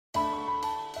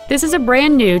This is a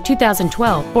brand new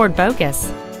 2012 Ford Focus.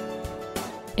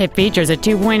 It features a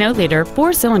 2.0-liter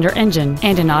four-cylinder engine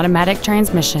and an automatic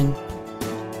transmission.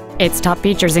 Its top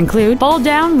features include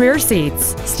fold-down rear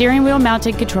seats, steering wheel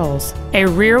mounted controls, a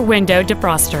rear window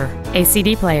defroster, a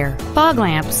CD player, fog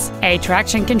lamps, a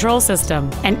traction control system,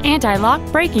 an anti-lock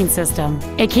braking system,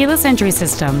 a keyless entry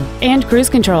system, and cruise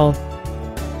control.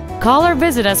 Call or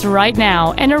visit us right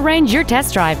now and arrange your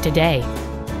test drive today.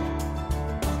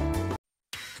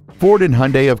 Ford and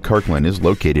Hyundai of Kirkland is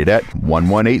located at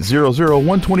 11800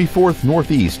 124th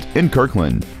Northeast in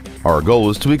Kirkland. Our goal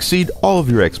is to exceed all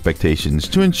of your expectations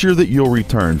to ensure that you'll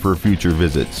return for future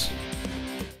visits.